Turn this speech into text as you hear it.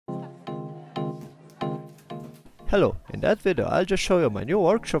Hello, in that video I'll just show you my new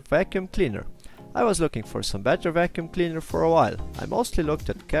workshop vacuum cleaner. I was looking for some better vacuum cleaner for a while. I mostly looked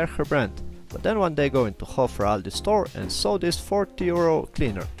at Kercher brand, but then one day going to Hofer Aldi store and saw this €40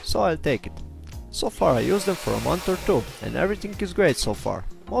 cleaner, so I'll take it. So far I used them for a month or two and everything is great so far.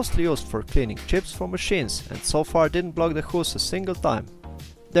 Mostly used for cleaning chips from machines and so far didn't block the hose a single time.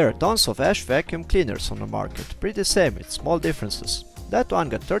 There are tons of Ash vacuum cleaners on the market, pretty same with small differences. That one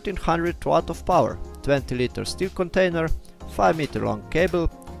got 1300 watt of power, 20 liter steel container, 5 meter long cable,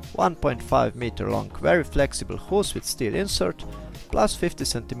 1.5 meter long very flexible hose with steel insert, plus 50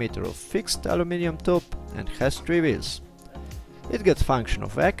 cm of fixed aluminium tube and has 3 wheels. It gets function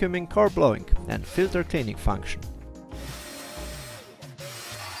of vacuuming or blowing and filter cleaning function.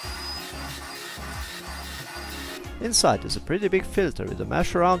 Inside is a pretty big filter with a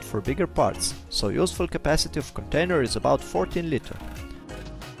mesh around for bigger parts, so useful capacity of container is about 14 liter.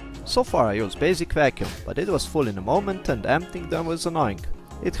 So far I used basic vacuum, but it was full in a moment and emptying them was annoying.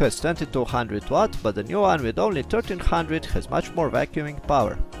 It has 2200 watt, but the new one with only 1300 has much more vacuuming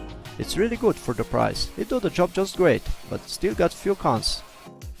power. It's really good for the price, it do the job just great, but still got few cons.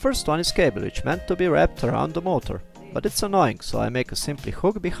 First one is cable, which meant to be wrapped around the motor. But it's annoying, so I make a simply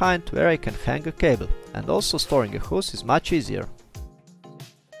hook behind where I can hang a cable, and also storing a hose is much easier.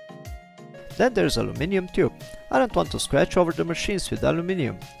 Then there's aluminium tube. I don't want to scratch over the machines with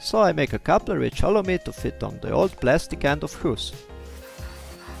aluminium, so I make a coupler which allow me to fit on the old plastic end of hose.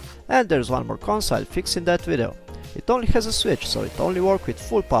 And there's one more cons I'll fix in that video. It only has a switch, so it only works with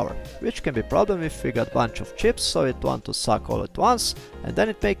full power, which can be problem if we got bunch of chips, so it want to suck all at once, and then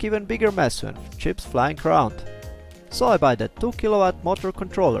it make even bigger mess when chips flying around. So I buy that 2 kW motor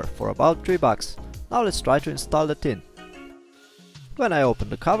controller for about $3. Now let's try to install that in. When I open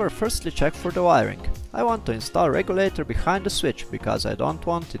the cover, firstly check for the wiring. I want to install regulator behind the switch because I don't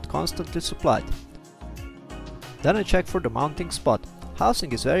want it constantly supplied. Then I check for the mounting spot.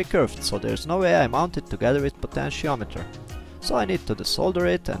 Housing is very curved, so there's no way I mount it together with potentiometer. So I need to desolder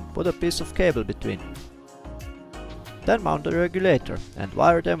it and put a piece of cable between. Then mount the regulator and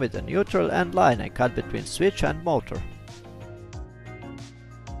wire them with a neutral end line I cut between switch and motor.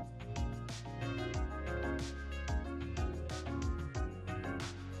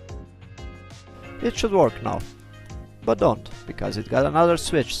 It should work now. But don't, because it got another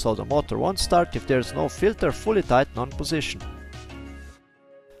switch, so the motor won't start if there's no filter fully tightened on position.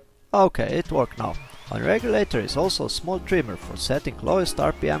 Okay, it worked now. On regulator is also a small trimmer for setting lowest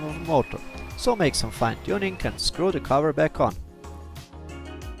RPM of the motor, so make some fine tuning and screw the cover back on.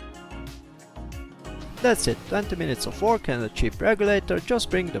 That's it, 20 minutes of work and a cheap regulator just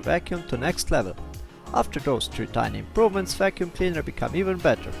bring the vacuum to next level. After those 3 tiny improvements, vacuum cleaner become even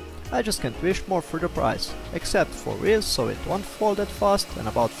better. I just can't wish more for the price, except for wheels so it won't fall that fast and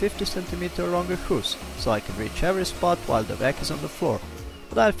about 50 cm longer hose, so I can reach every spot while the vac is on the floor.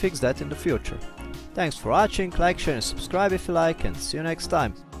 But I'll fix that in the future. Thanks for watching, like, share and subscribe if you like, and see you next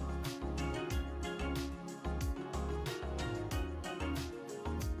time.